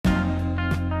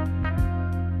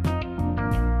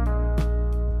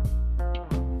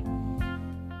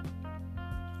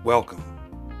Welcome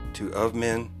to Of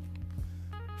Men,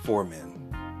 For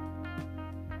Men.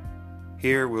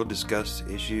 Here we'll discuss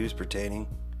issues pertaining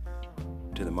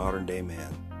to the modern day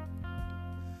man.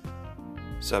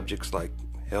 Subjects like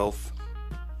health,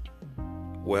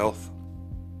 wealth,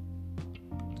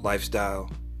 lifestyle,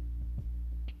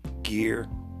 gear,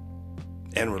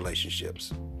 and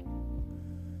relationships.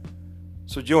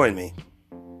 So join me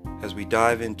as we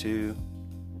dive into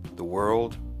the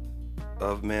world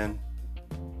of men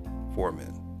for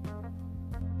men.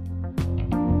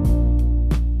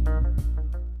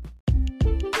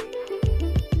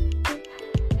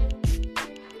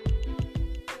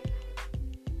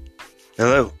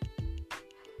 Hello,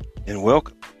 and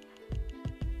welcome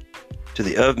to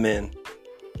the Of Men,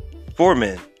 For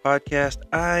Men podcast.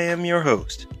 I am your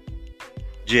host,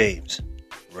 James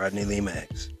Rodney Lee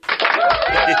Maggs.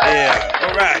 Yeah,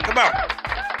 all right, come on.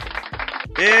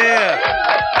 Yeah,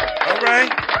 all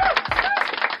right.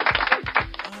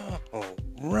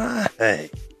 All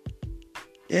right.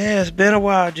 Yeah, it's been a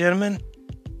while, gentlemen.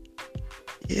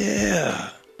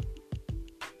 Yeah.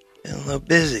 Been a little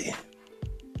busy.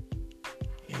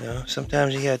 You know,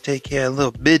 sometimes you gotta take care of a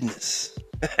little business.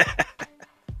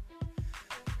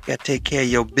 Gotta take care of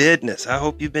your business. I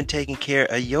hope you've been taking care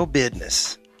of your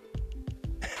business.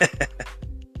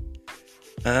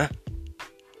 Huh?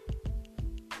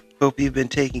 Hope you've been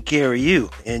taking care of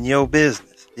you and your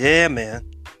business. Yeah, man.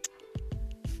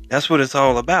 That's what it's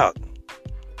all about.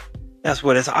 That's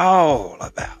what it's all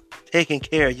about. Taking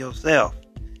care of yourself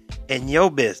and your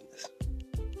business.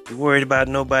 You worried about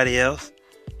nobody else?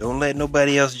 Don't let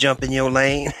nobody else jump in your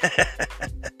lane.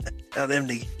 Tell them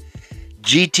to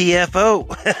GTFO.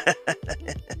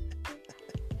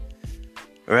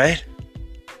 Right?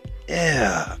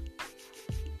 Yeah.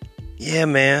 Yeah,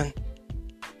 man.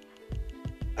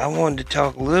 I wanted to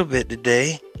talk a little bit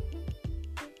today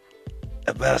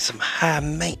about some high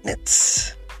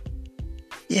maintenance.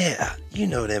 Yeah, you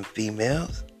know them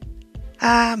females.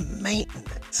 High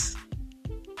maintenance.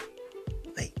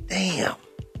 Like, damn.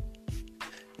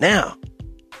 Now,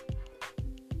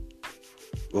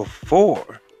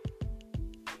 before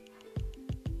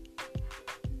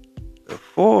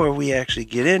we actually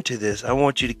get into this, I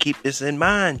want you to keep this in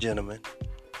mind, gentlemen.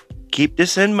 Keep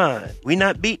this in mind. We're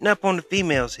not beating up on the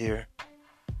females here,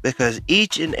 because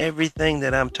each and everything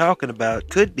that I'm talking about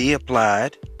could be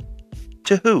applied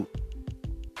to who?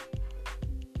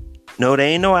 No, there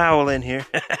ain't no owl in here.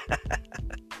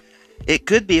 It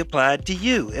could be applied to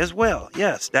you as well.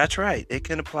 Yes, that's right. It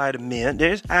can apply to men.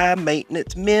 There's high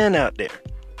maintenance men out there,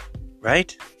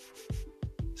 right?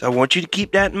 So I want you to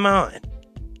keep that in mind.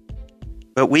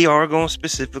 But we are going to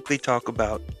specifically talk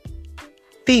about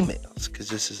females, because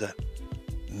this is a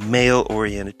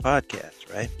male-oriented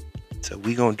podcast, right? So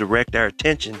we're going to direct our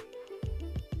attention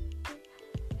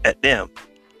at them.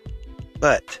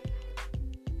 But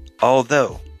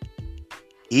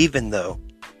even though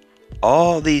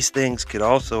all these things could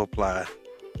also apply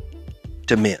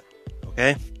to men,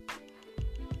 okay?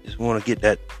 Just want to get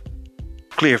that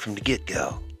clear from the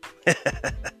get-go.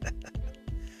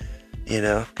 You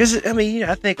know, because, I mean,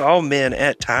 I think all men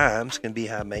at times can be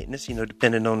high maintenance, you know,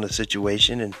 depending on the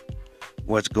situation and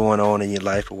what's going on in your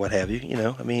life or what have you. You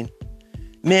know, I mean,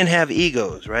 men have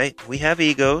egos, right? We have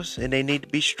egos, and they need to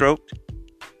be stroked.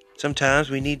 Sometimes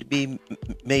we need to be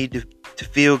made to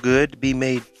feel good, to be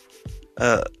made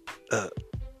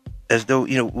as though,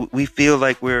 you know, we feel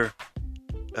like we're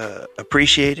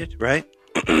appreciated, right?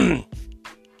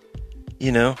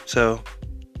 You know, so,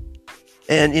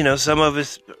 and, you know, some of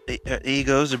us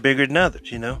egos are bigger than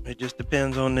others, you know. It just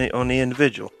depends on the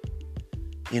individual,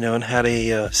 you know, and how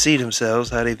they see themselves,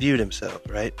 how they view themselves,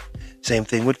 right? Same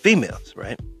thing with females,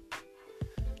 right?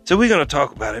 So we're going to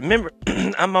talk about it. Remember,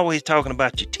 I'm always talking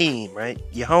about your team, right?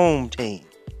 Your home team,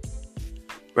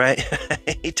 right?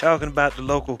 You're talking about the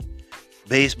local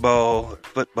baseball or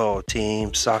football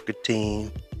team, soccer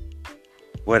team,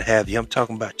 what have you. I'm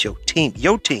talking about your team,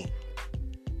 your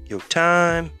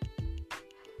time,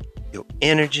 your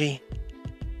energy,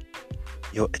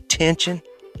 your attention,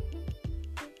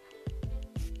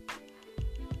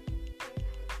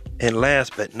 and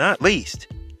last but not least,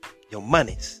 your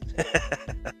monies.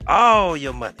 All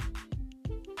your money.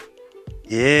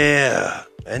 Yeah.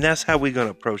 And that's how we're going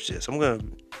to approach this. I'm going to,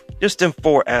 just in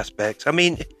 4 aspects. I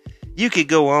mean, you could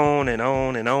go on and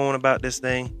on and on about this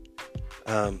thing.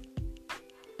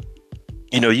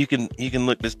 You know, you can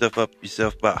look this stuff up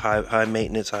yourself about high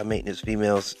maintenance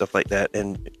females, stuff like that.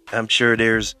 And I'm sure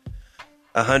there's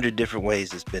 100 different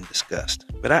ways it's been discussed.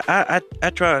 But I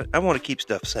want to keep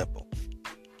stuff simple.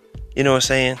 You know what I'm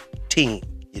saying? Team.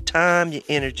 Your time, your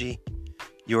energy,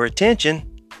 your attention,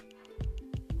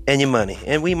 and your money.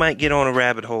 And we might get on a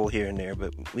rabbit hole here and there,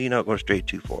 but we're not going to stray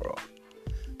too far off.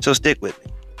 So stick with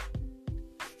me.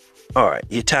 All right,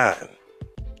 your time.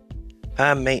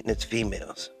 High maintenance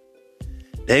females.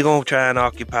 They're going to try and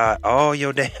occupy all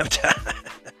your damn time.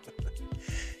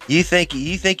 You think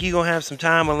you're going to have some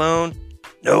time alone?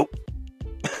 Nope.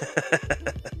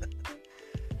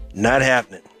 Not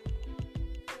happening.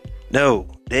 No,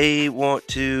 they want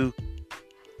to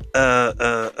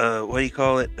what do you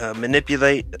call it?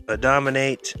 Manipulate,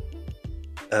 dominate,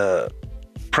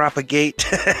 propagate,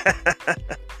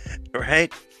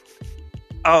 right?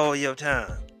 All your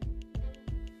time.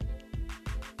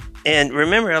 And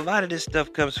remember, a lot of this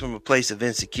stuff comes from a place of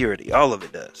insecurity. All of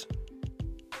it does.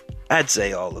 I'd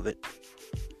say all of it.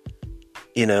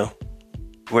 You know,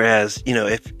 whereas, you know,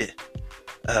 if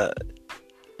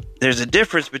there's a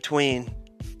difference between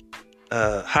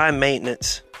high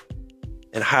maintenance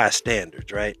and high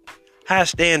standards, right? High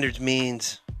standards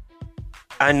means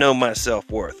I know my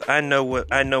self-worth. I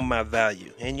know my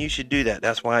value, and you should do that.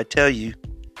 That's why I tell you,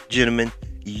 gentlemen,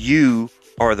 you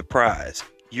are the prize.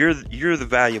 You're the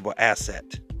valuable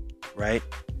asset, right?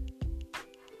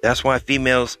 That's why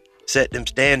females set them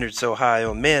standards so high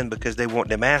on men, because they want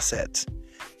them assets.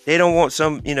 They don't want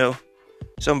some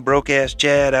broke ass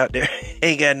Chad out there.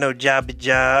 Ain't got no job,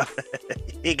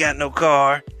 ain't got no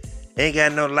car, ain't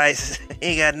got no license,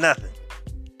 ain't got nothing,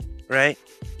 right?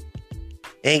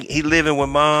 He living with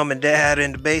mom and dad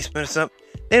in the basement or something.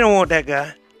 They don't want that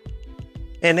guy,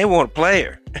 and they want a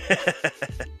player.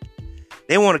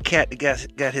 They want a cat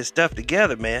that got his stuff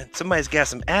together, man. Somebody's got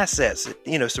some assets,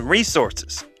 some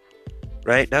resources,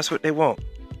 right? That's what they want.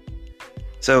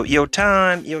 So your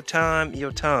time.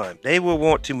 They will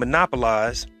want to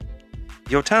monopolize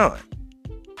your time,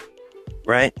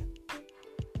 right?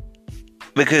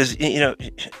 Because,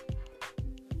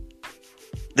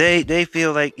 they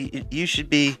feel like you should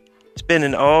be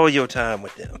spending all your time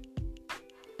with them.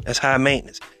 That's high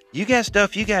maintenance. You got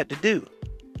stuff you got to do,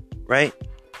 right?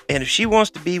 And if she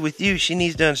wants to be with you, she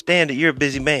needs to understand that you're a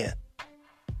busy man,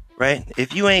 right?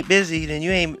 If you ain't busy, then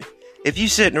you ain't. If you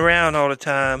sitting around all the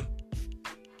time,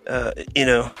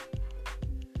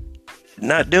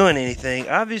 not doing anything,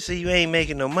 obviously you ain't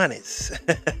making no monies.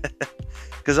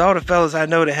 Because all the fellas I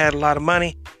know that had a lot of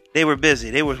money, they were busy.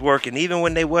 They was working. Even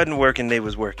when they wasn't working, they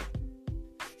was working.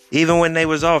 Even when they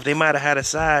was off, they might have had a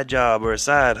side job or a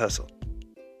side hustle.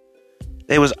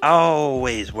 They was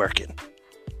always working.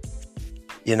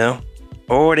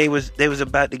 Or they was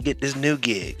about to get this new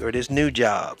gig or this new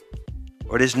job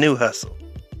or this new hustle,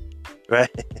 right?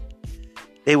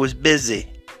 They was busy.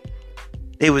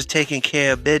 They was taking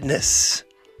care of business.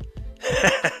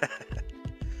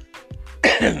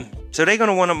 So they're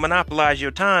gonna want to monopolize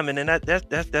your time, and then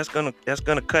that's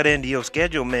gonna cut into your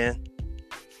schedule, man.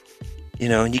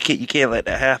 And you can't let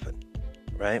that happen,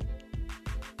 right?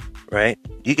 Right?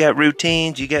 You got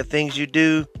routines, you got things you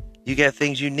do, you got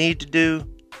things you need to do.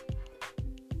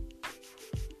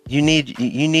 You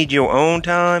need your own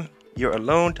time, your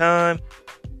alone time,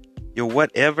 your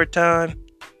whatever time,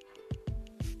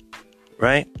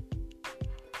 right?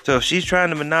 So if she's trying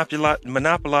to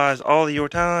monopolize all of your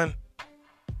time,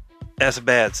 that's a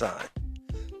bad sign.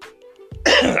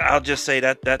 I'll just say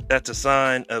that's a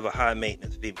sign of a high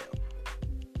maintenance female.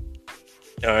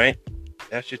 All right,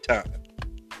 that's your time.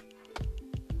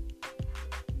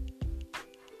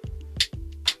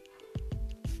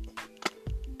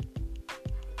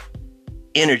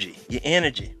 Your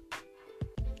energy.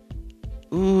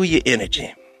 Ooh, your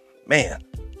energy, man.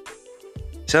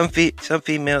 Some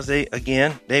females,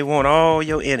 they want all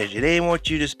your energy. They want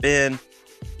you to spend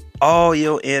all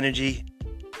your energy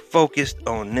focused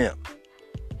on them,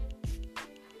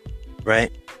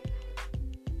 right?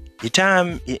 Your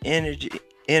time, your energy,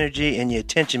 and your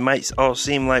attention might all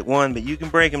seem like one, but you can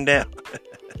break them down,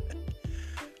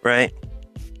 right?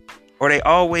 Or they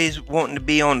always wanting to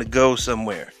be on the go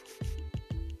somewhere.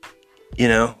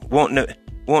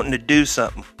 Wanting to do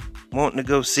something, wanting to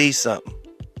go see something,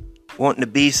 wanting to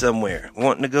be somewhere,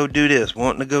 wanting to go do this,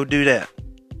 wanting to go do that.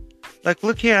 Like,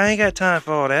 look here, I ain't got time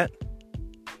for all that.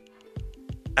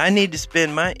 I need to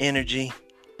spend my energy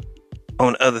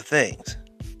on other things.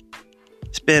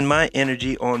 Spend my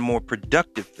energy on more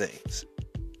productive things.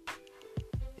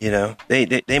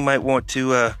 They might want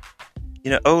to,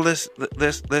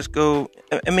 let's go.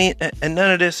 I mean, and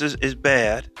none of this is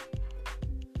bad.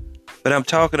 But I'm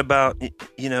talking about,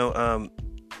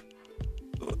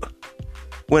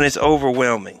 when it's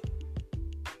overwhelming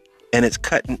and it's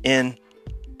cutting in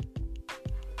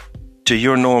to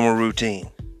your normal routine,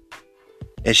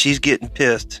 and she's getting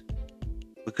pissed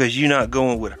because you're not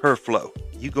going with her flow.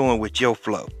 You're going with your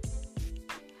flow,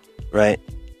 right?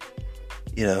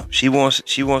 You know, she wants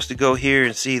to go here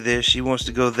and see this. She wants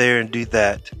to go there and do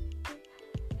that.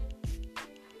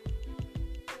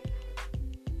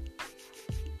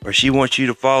 Or she wants you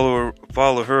to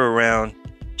follow her around,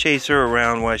 chase her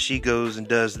around while she goes and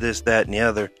does this, that, and the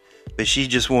other. But she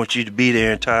just wants you to be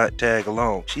there and tag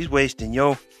along. She's wasting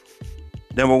your,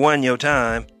 number one, your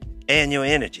time and your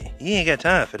energy. You ain't got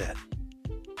time for that.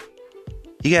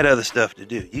 You got other stuff to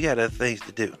do. You got other things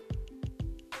to do.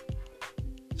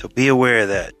 So be aware of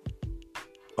that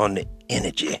on the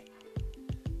energy,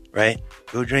 right?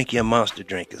 Go drink your Monster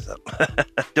drink or something.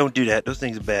 Don't do that. Those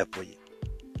things are bad for you.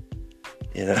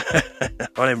 You know,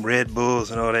 all them Red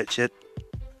Bulls and all that shit.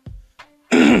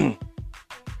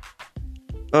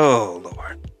 Oh,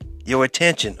 Lord. Your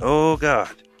attention. Oh,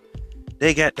 God.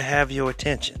 They got to have your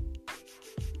attention.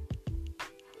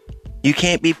 You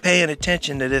can't be paying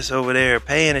attention to this over there,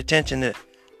 paying attention to,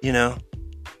 you know,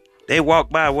 they walk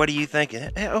by. What are you thinking?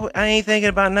 Oh, I ain't thinking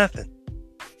about nothing.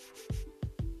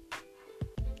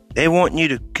 They want you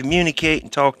to communicate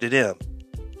and talk to them.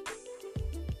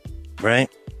 Right?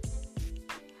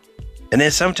 And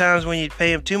then sometimes when you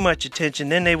pay them too much attention,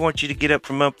 then they want you to get up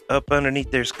from up underneath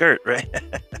their skirt, right?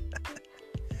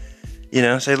 You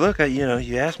know, say, look,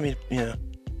 you asked me,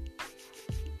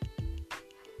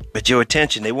 But your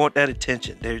attention, they want that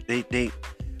attention.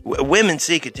 Women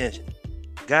seek attention.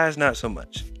 Guys, not so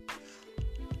much.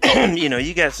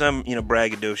 You got some,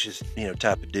 braggadocious,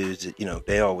 type of dudes that,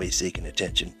 they always seeking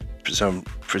attention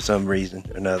for some reason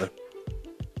or another.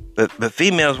 But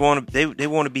females want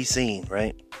to be seen,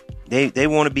 right? They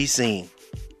want to be seen.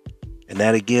 And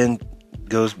that again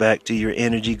goes back to your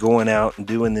energy going out and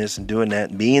doing this and doing that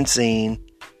and being seen,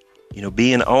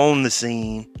 being on the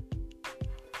scene.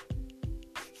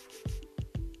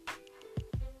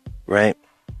 Right?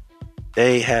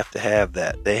 They have to have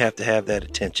that. They have to have that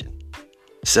attention.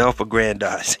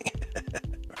 Self-aggrandizing.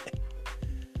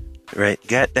 Right?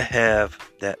 Got to have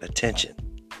that attention.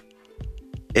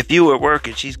 If you were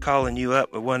working, she's calling you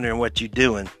up and wondering what you're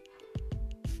doing.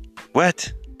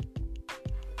 What?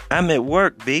 I'm at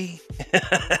work, B.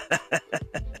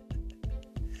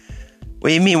 What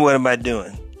do you mean, what am I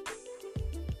doing?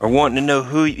 Or wanting to know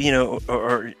who,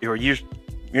 or you're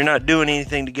not doing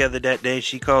anything together that day.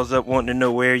 She calls up wanting to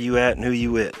know where you at and who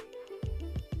you with.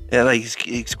 Yeah, like,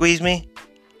 squeeze me?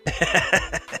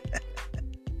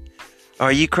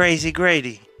 Are you Crazy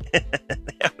Grady? They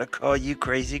have to call you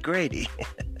Crazy Grady.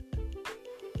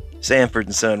 Sanford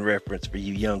and Son reference for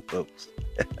you young folks.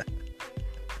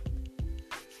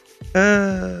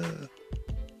 But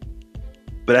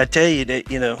I tell you that,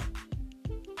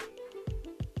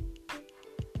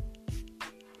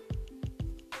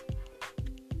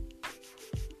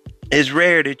 it's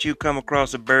rare that you come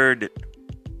across a bird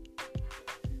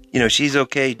that, she's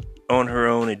okay on her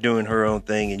own and doing her own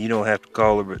thing, and you don't have to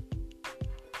call her, but,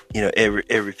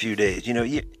 every few days. You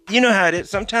know how it is.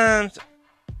 Sometimes,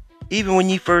 even when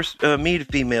you first meet a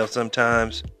female,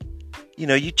 sometimes,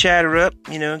 you chat her up,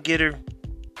 get her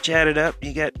chatted up.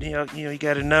 You got, you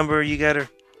got a number, you got her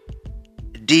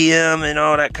DM and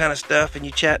all that kind of stuff, and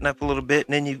you chatting up a little bit,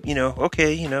 and then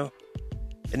okay, and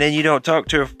then you don't talk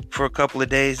to her for a couple of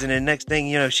days, and then next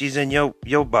thing she's in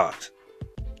your box,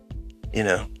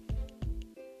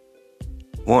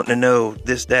 wanting to know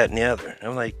this, that, and the other.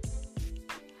 I'm like,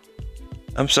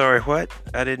 I'm sorry, what?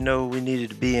 I didn't know we needed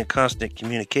to be in constant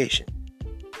communication.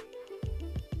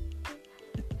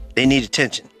 They need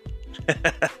attention.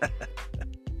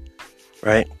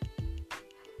 Right?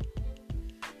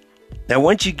 Now,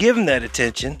 once you give them that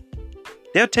attention,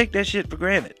 they'll take that shit for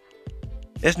granted.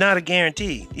 It's not a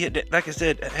guarantee. Like I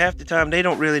said, half the time they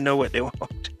don't really know what they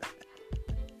want.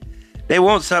 They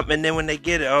want something, and then when they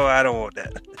get it, oh, I don't want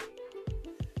that.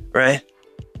 Right?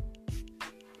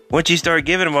 Once you start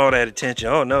giving them all that attention,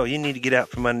 oh no, you need to get out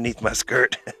from underneath my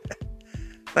skirt.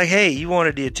 Like, hey, you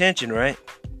wanted the attention, right?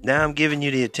 Now I'm giving you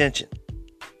the attention.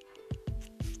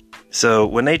 So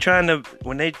when they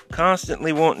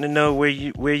constantly wanting to know where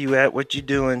you at, what you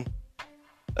doing,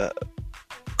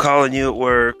 calling you at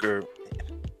work, or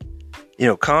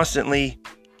constantly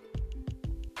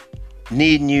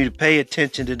needing you to pay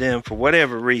attention to them for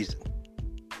whatever reason,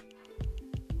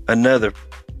 another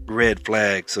red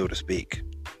flag, so to speak.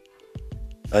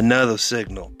 Another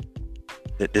signal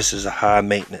that this is a high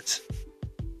maintenance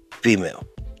female.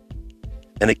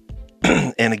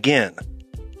 And again,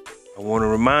 I want to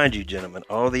remind you, gentlemen,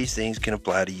 all these things can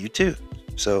apply to you too.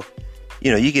 So,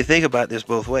 you can think about this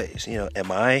both ways.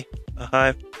 Am I a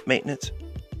high maintenance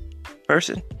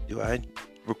person? Do I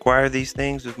require these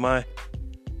things of my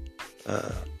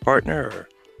partner or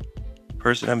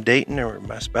person I'm dating or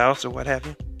my spouse or what have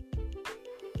you?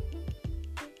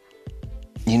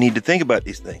 You need to think about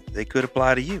these things. They could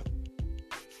apply to you.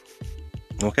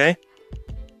 Okay?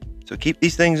 So keep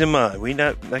these things in mind. We're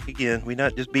not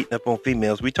just beating up on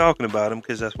females. We're talking about them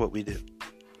because that's what we do.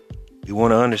 We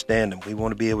want to understand them. We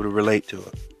want to be able to relate to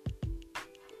them.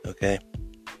 Okay?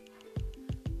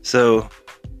 So,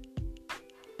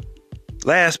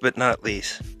 last but not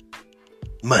least,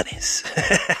 monies.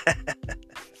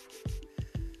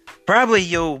 Probably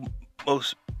your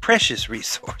most precious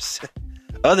resource,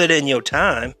 other than your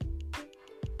time,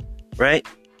 right?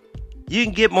 You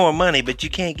can get more money, but you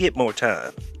can't get more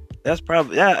time. That's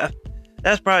probably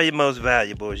your most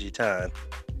valuable is your time,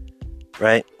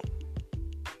 right?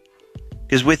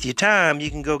 Because with your time, you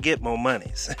can go get more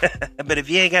monies. But if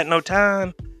you ain't got no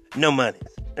time, no monies,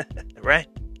 right?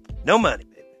 No money,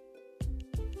 baby.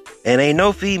 And ain't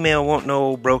no female want no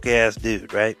old broke ass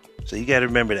dude, right? So you got to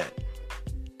remember that.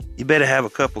 You better have a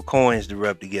couple coins to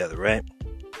rub together, right?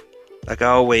 Like I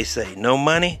always say, no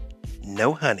money,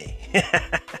 no honey.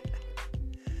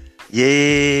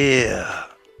 Yeah.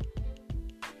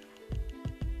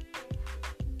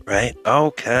 Right?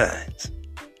 All kinds.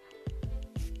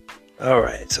 All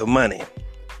right, so money.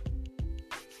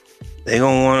 They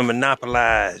gonna want to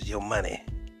monopolize your money.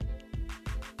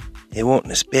 They wanting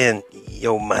to spend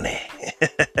your money.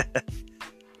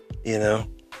 You know?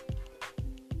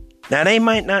 Now, they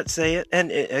might not say it.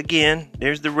 And again,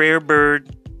 there's the rare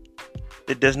bird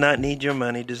that does not need your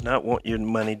money, does not want your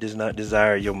money, does not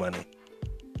desire your money.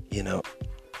 You know,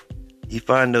 you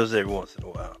find those every once in a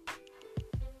while.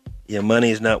 Yeah,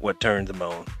 money is not what turns them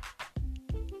on.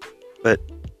 But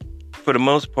for the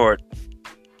most part,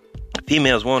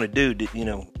 females want a dude that, you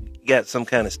know, got some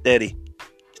kind of steady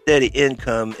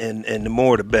income, and the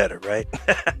more the better, right?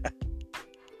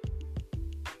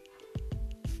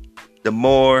 The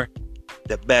more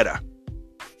the better.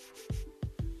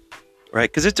 Right?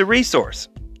 Because it's a resource.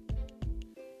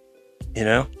 You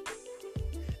know?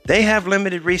 They have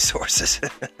limited resources.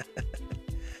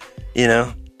 You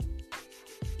know?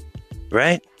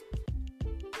 Right?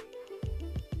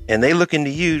 And they looking to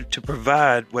you to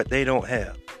provide what they don't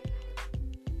have.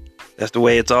 That's the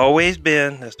way it's always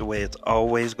been. That's the way it's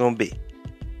always going to be.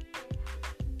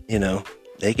 You know?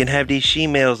 They can have these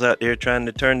she-males out there trying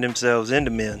to turn themselves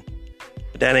into men.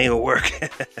 But that ain't going to work.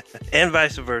 And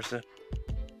vice versa.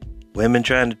 Women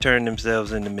trying to turn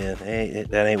themselves into men. Hey,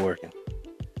 that ain't working.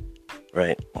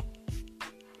 Right?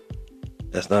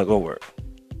 That's not going to work.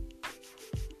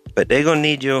 But they're going to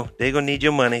need your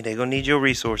money. They're going to need your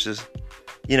resources.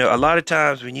 You know, a lot of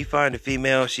times when you find a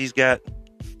female, she's got,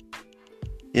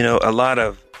 you know, a lot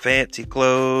of fancy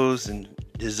clothes and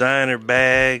designer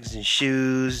bags and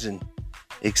shoes and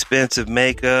expensive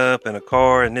makeup and a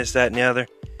car and this, that, and the other.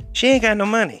 She ain't got no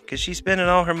money because she's spending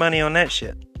all her money on that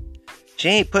shit. She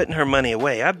ain't putting her money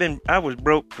away. I was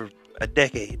broke for a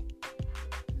decade.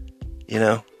 You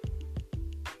know?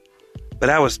 But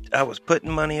I was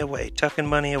putting money away, tucking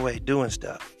money away, doing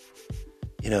stuff.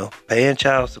 You know, paying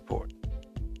child support.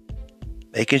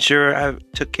 Making sure I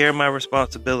took care of my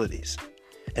responsibilities.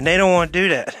 And they don't want to do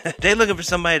that. They're looking for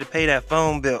somebody to pay that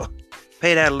phone bill,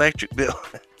 pay that electric bill,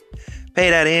 pay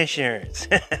that insurance.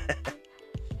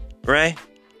 Right?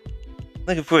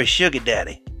 Looking for a sugar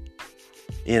daddy.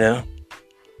 You know?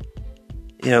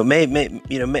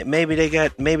 Maybe they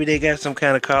got some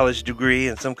kind of college degree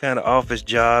and some kind of office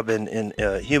job in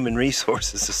human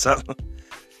resources or something,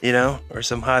 you know, or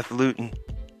some highfalutin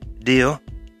deal,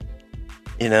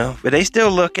 you know. But they still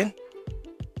looking.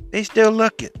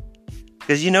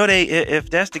 Because, you know, if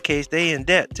that's the case, they in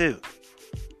debt too.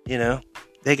 You know,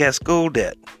 they got school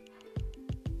debt.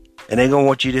 And they gonna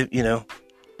want you to, you know,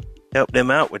 help them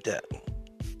out with that.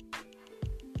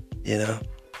 You know.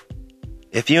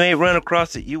 If you ain't run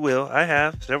across it, you will. I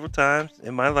have several times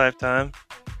in my lifetime.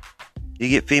 You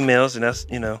get females, and that's,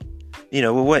 well,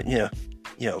 what, a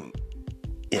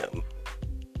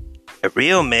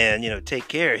real man, take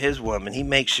care of his woman. He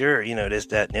makes sure, this,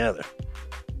 that, and the other.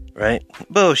 Right?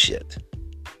 Bullshit.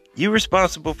 You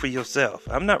responsible for yourself.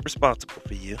 I'm not responsible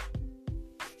for you.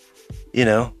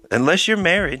 Unless you're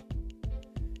married,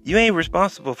 you ain't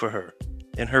responsible for her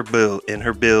and her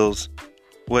bills,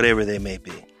 whatever they may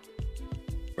be.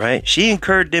 Right? She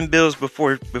incurred them bills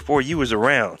before you was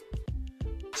around.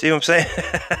 See what I'm saying?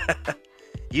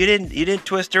 You didn't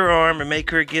twist her arm and make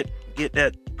her get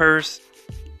that purse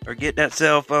or get that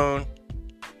cell phone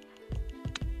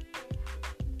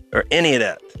or any of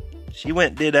that. She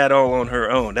went and did that all on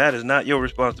her own. That is not your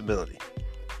responsibility.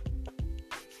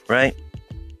 Right?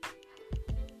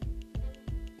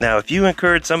 Now, if you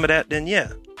incurred some of that, then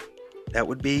yeah, that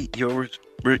would be your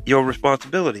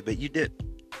responsibility, but you didn't.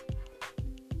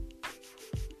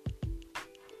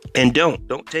 And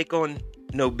don't take on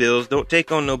no bills. Don't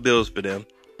take on no bills for them.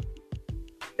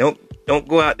 Don't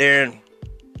go out there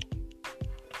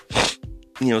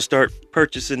and start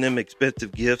purchasing them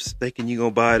expensive gifts, thinking you're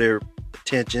gonna buy their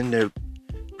attention, their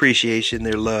appreciation,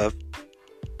 their love.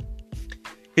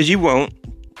 Because you won't,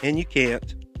 and you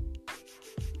can't.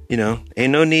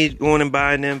 Ain't no need going and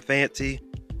buying them fancy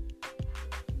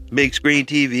big screen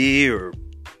TV or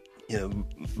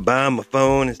buy them a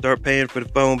phone and start paying for the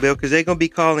phone bill, because they're gonna be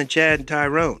calling Chad and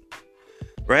Tyrone,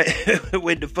 right?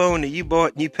 With the phone that you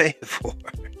bought and you paid for.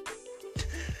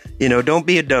 Don't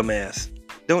be a dumbass.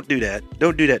 Don't do that.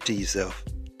 Don't do that to yourself.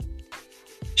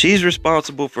 She's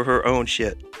responsible for her own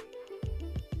shit,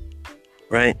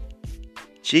 right?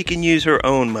 She can use her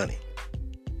own money.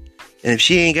 And if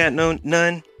she ain't got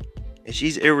none, and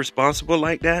she's irresponsible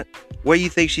like that, what do you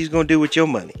think she's gonna do with your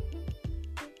money?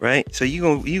 Right? So you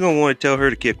gonna want to tell her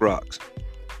to kick rocks.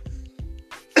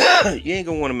 You ain't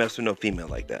gonna want to mess with no female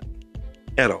like that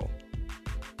at all.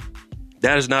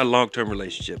 That is not a long-term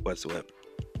relationship whatsoever.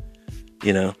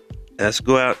 Let's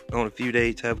go out on a few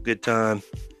dates, have a good time,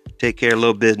 take care of a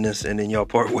little business, and then y'all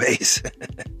part ways.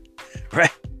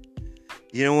 Right?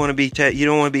 You don't want to be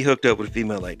hooked up with a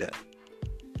female like that,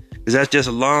 because that's just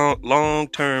a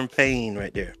long-term pain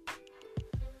right there.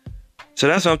 So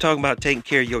that's what I'm talking about, taking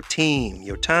care of your team,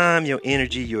 your time, your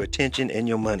energy, your attention, and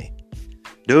your money.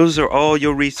 Those are all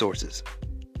your resources.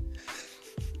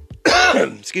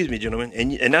 Excuse me, gentlemen.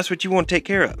 And that's what you want to take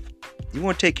care of. You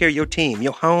want to take care of your team,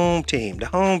 your home team, the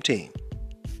home team.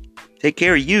 Take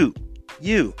care of you.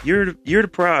 You're the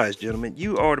prize, gentlemen.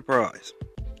 You are the prize.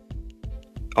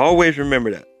 Always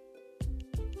remember that.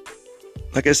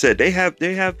 Like I said, they have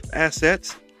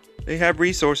assets, they have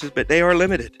resources, but they are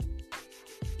limited.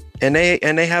 And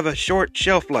they have a short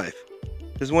shelf life.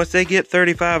 Because once they get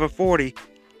 35 or 40,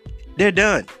 they're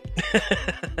done.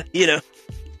 You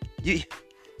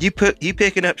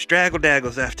picking up straggle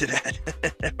daggles after that.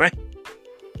 Right?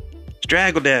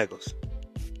 Straggle daggles.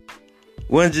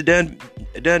 Ones that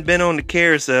done been on the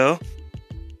carousel,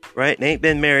 right? They ain't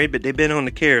been married, but they've been on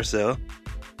the carousel.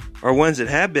 Or ones that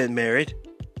have been married,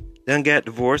 done got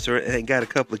divorced, or ain't got a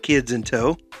couple of kids in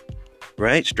tow,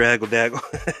 right? Straggle daggle.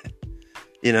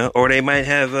 Or they might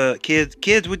have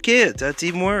kids with kids. That's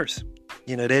even worse.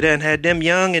 They done had them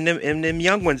young, and them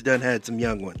young ones done had some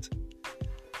young ones.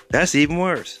 That's even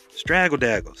worse. Straggle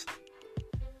daggles.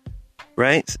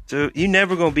 Right? So you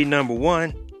never gonna be number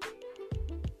one.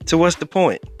 So what's the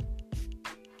point?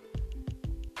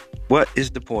 What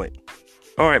is the point?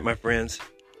 All right, my friends.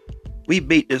 We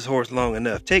beat this horse long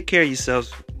enough. Take care of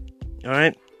yourselves. All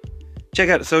right? Check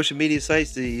out the social media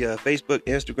sites, the Facebook,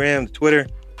 Instagram, the Twitter,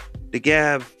 the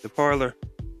Gab, the Parler,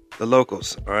 the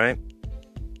locals. All right?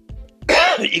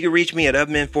 You can reach me at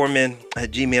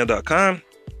ofmen4men@gmail.com.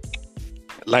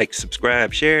 Like,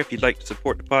 subscribe, share. If you'd like to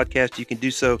support the podcast, you can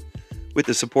do so with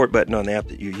the support button on the app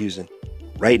that you're using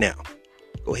right now.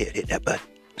 Go ahead, hit that button.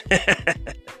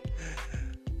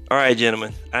 All right,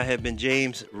 gentlemen. I have been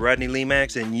James Rodney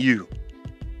Lemax, and you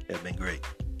have been great.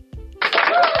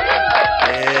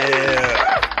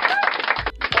 Yeah.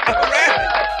 All right.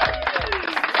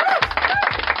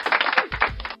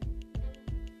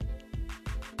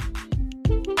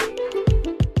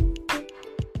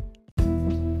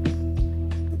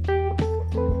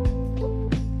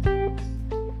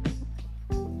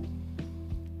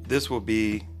 This will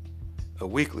be a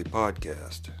weekly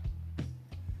podcast.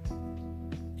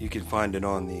 You can find it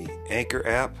on the Anchor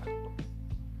app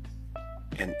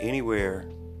and anywhere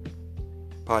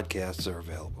podcasts are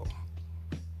available.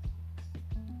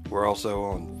 We're also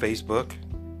on Facebook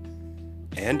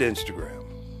and Instagram.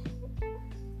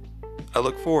 I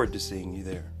look forward to seeing you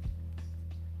there.